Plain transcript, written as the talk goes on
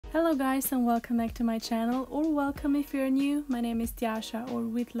Hello guys and welcome back to my channel, or welcome if you're new. My name is Tjascha, or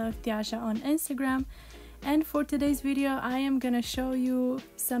WithLoveTjascha on Instagram, and for today's video I am gonna show you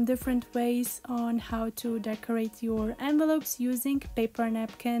some different ways on how to decorate your envelopes using paper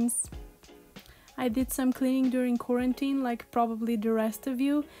napkins. I did some cleaning during quarantine like probably the rest of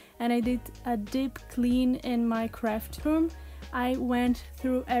you, and I did a deep clean in my craft room. I went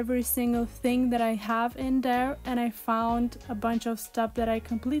through every single thing that I have in there, and I found a bunch of stuff that I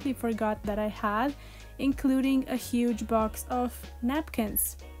completely forgot that I had, including a huge box of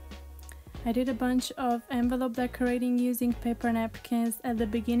napkins. I did a bunch of envelope decorating using paper napkins at the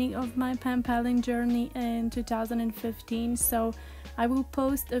beginning of my pen paling journey in 2015, so I will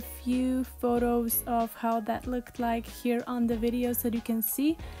post a few photos of how that looked like here on the video so you can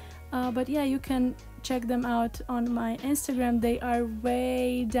see. But yeah, you can check them out on my Instagram. They are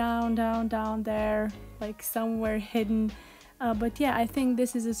way down there, like somewhere hidden. But yeah, I think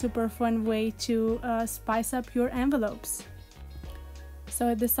this is a super fun way to spice up your envelopes. So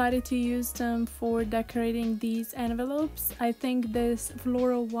I decided to use them for decorating these envelopes. I think this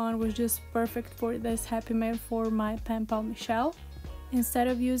floral one was just perfect for this Happy Mail for my pen pal Michelle. Instead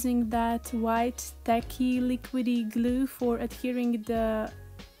of using that white tacky liquidy glue for adhering the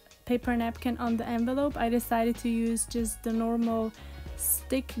paper napkin on the envelope, I decided to use just the normal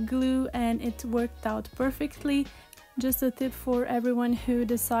stick glue, and it worked out perfectly. Just a tip for everyone who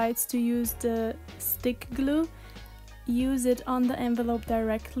decides to use the stick glue: use it on the envelope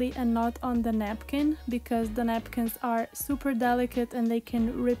directly and not on the napkin, because the napkins are super delicate and they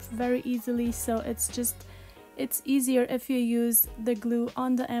can rip very easily. So it's easier if you use the glue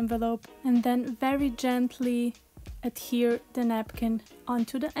on the envelope and then very gently adhere the napkin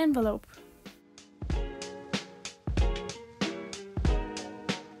onto the envelope.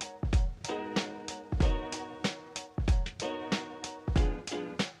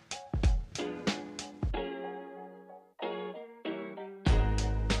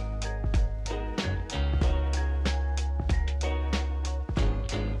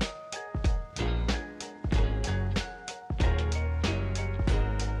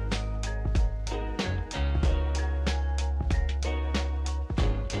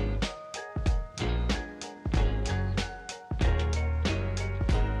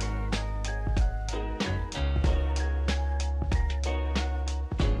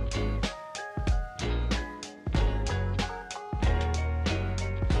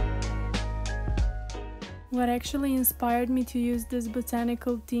 What actually inspired me to use this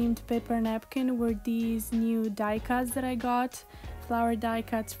botanical themed paper napkin were these new die cuts that I got, flower die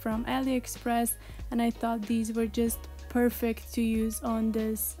cuts from AliExpress, and I thought these were just perfect to use on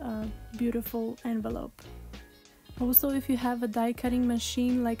this beautiful envelope. Also, if you have a die cutting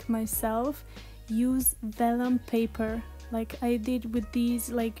machine like myself, use vellum paper like I did with these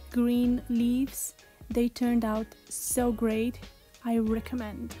like green leaves. They turned out so great. I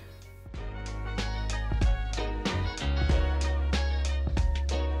recommend.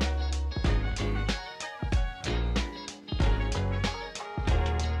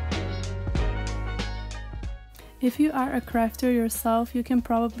 If you are a crafter yourself, you can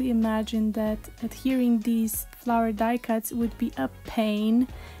probably imagine that adhering these flower die cuts would be a pain,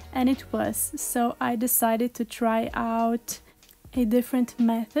 and it was. So I decided to try out a different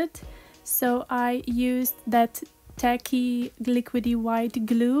method. So I used that tacky liquidy white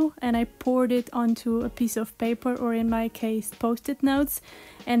glue and I poured it onto a piece of paper, or in my case post-it notes,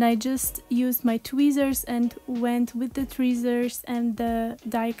 and I just used my tweezers and went with the tweezers and the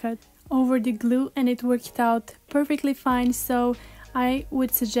die cut over the glue, and it worked out perfectly fine. So I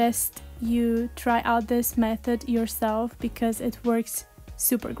would suggest you try out this method yourself because it works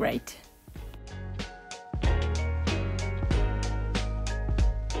super great.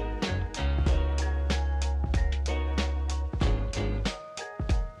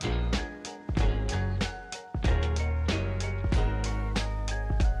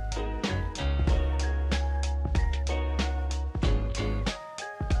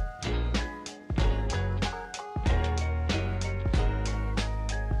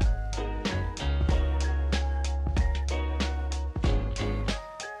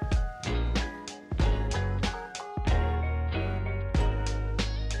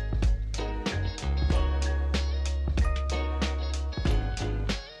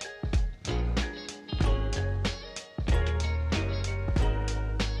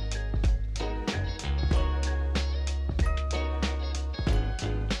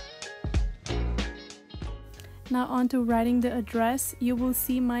 Now on to writing the address. You will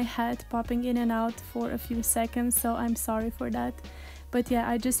see my head popping in and out for a few seconds, so I'm sorry for that. But yeah,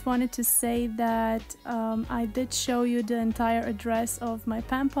 I just wanted to say that I did show you the entire address of my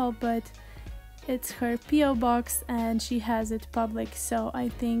pen pal, but it's her PO box and she has it public, so I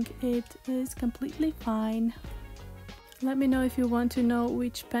think it is completely fine. Let me know if you want to know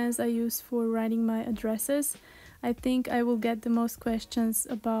which pens I use for writing my addresses. I think I will get the most questions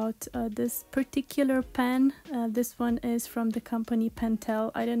about this particular pen. This one is from the company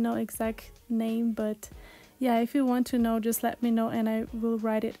Pentel. I don't know exact name, but yeah, if you want to know, just let me know and I will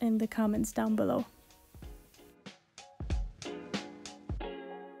write it in the comments down below.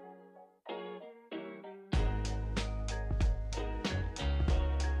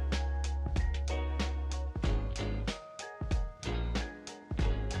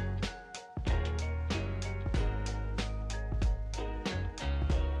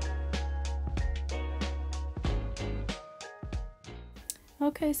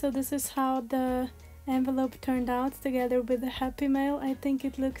 Okay, so this is how the envelope turned out together with the Happy Mail. I think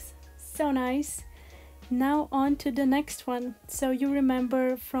it looks so nice. Now on to the next one. So you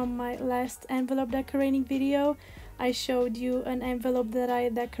remember from my last envelope decorating video, I showed you an envelope that I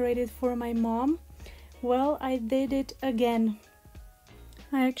decorated for my mom. Well, I did it again.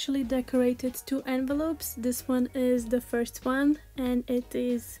 I actually decorated 2 envelopes. This one is the first one and it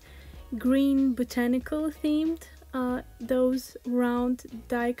is green botanical themed. Those round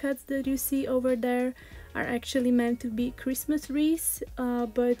die cuts that you see over there are actually meant to be Christmas wreaths,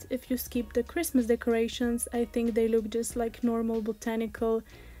 but if you skip the Christmas decorations, I think they look just like normal botanical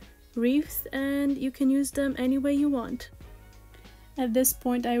wreaths and you can use them any way you want. At this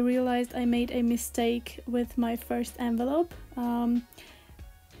point I realized I made a mistake with my first envelope.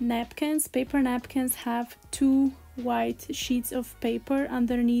 Paper napkins have 2 white sheets of paper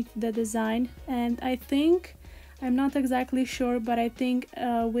underneath the design, and I'm not exactly sure, but I think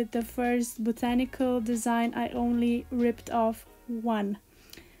with the first botanical design I only ripped off 1.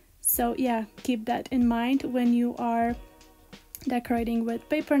 So yeah, keep that in mind when you are decorating with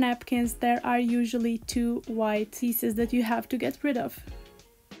paper napkins. There are usually 2 white pieces that you have to get rid of.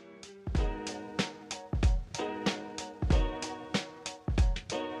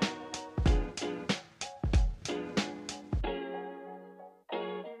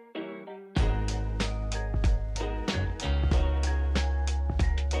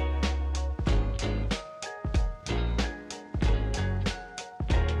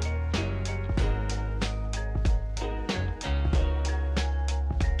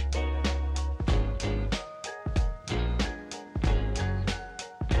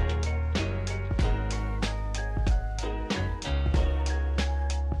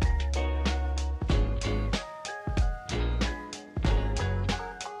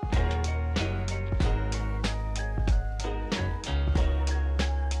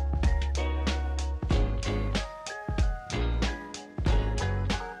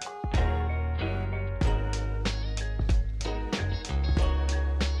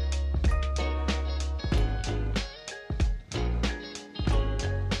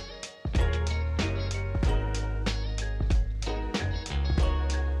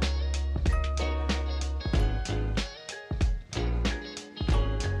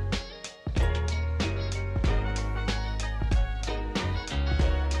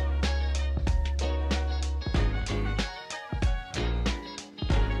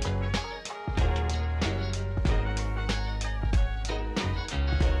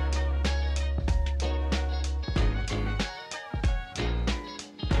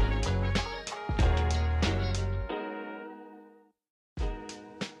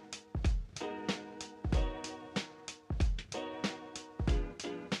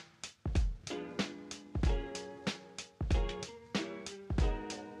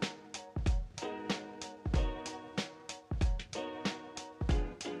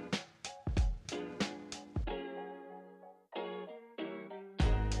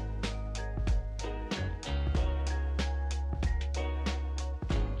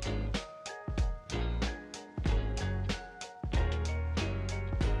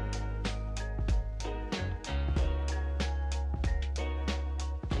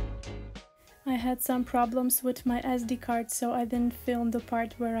 I had some problems with my SD card, so I didn't film the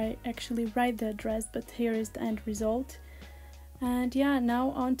part where I actually write the address, but here is the end result. And yeah,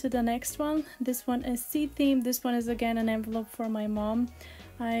 now on to the next one. This one is sea themed. This one is again an envelope for my mom.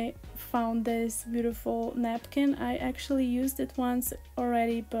 I found this beautiful napkin. I actually used it once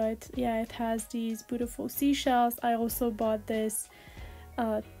already, but yeah, it has these beautiful seashells. I also bought this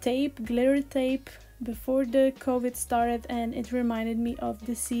glitter tape before the COVID started, and it reminded me of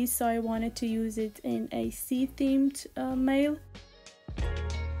the sea, so I wanted to use it in a sea themed mail.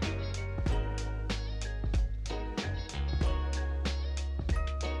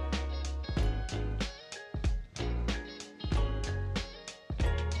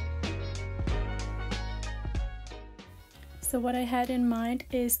 So what I had in mind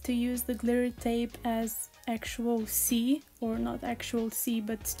is to use the glitter tape as actual sea, or not actual sea,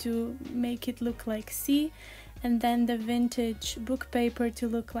 but to make it look like sea, and then the vintage book paper to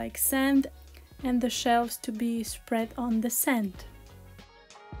look like sand, and the shelves to be spread on the sand.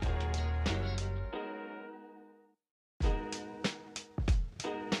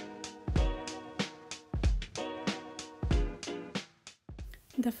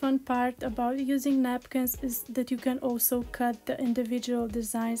 The fun part about using napkins is that you can also cut the individual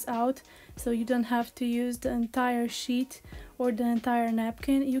designs out, so you don't have to use the entire sheet or the entire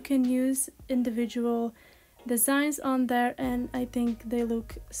napkin. You can use individual designs on there, and I think they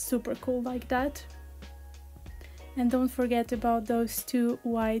look super cool like that. And don't forget about those two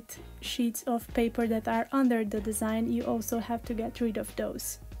white sheets of paper that are under the design. You also have to get rid of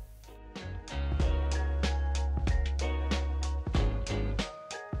those.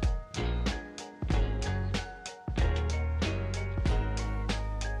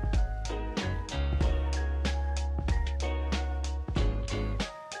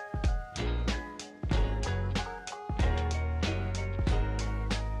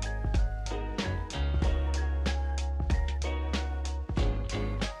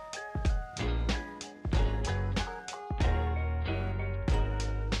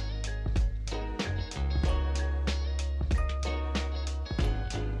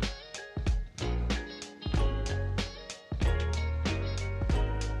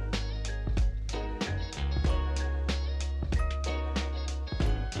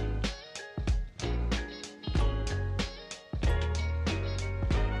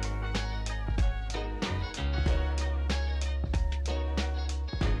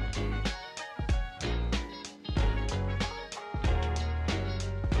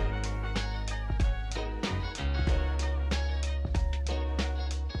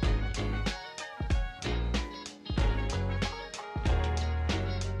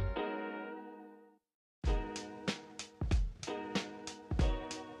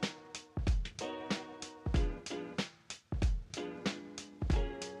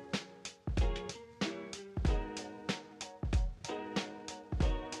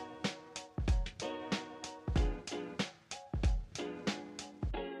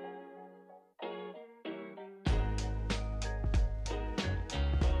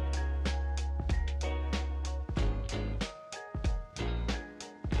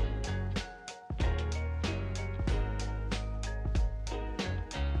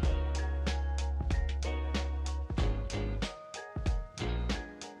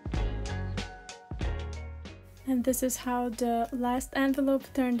 And this is how the last envelope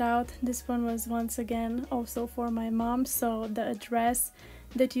turned out. This one was once again also for my mom, so the address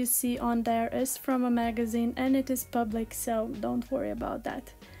that you see on there is from a magazine and it is public, so don't worry about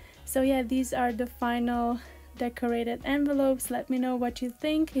that. So yeah, these are the final decorated envelopes. Let me know what you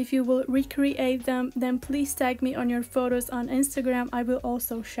think. If you will recreate them, then please tag me on your photos on Instagram. I will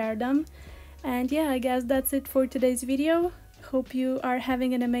also share them. And yeah, I guess that's it for today's video. Hope you are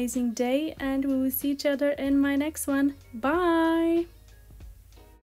having an amazing day, and we will see each other in my next one. Bye!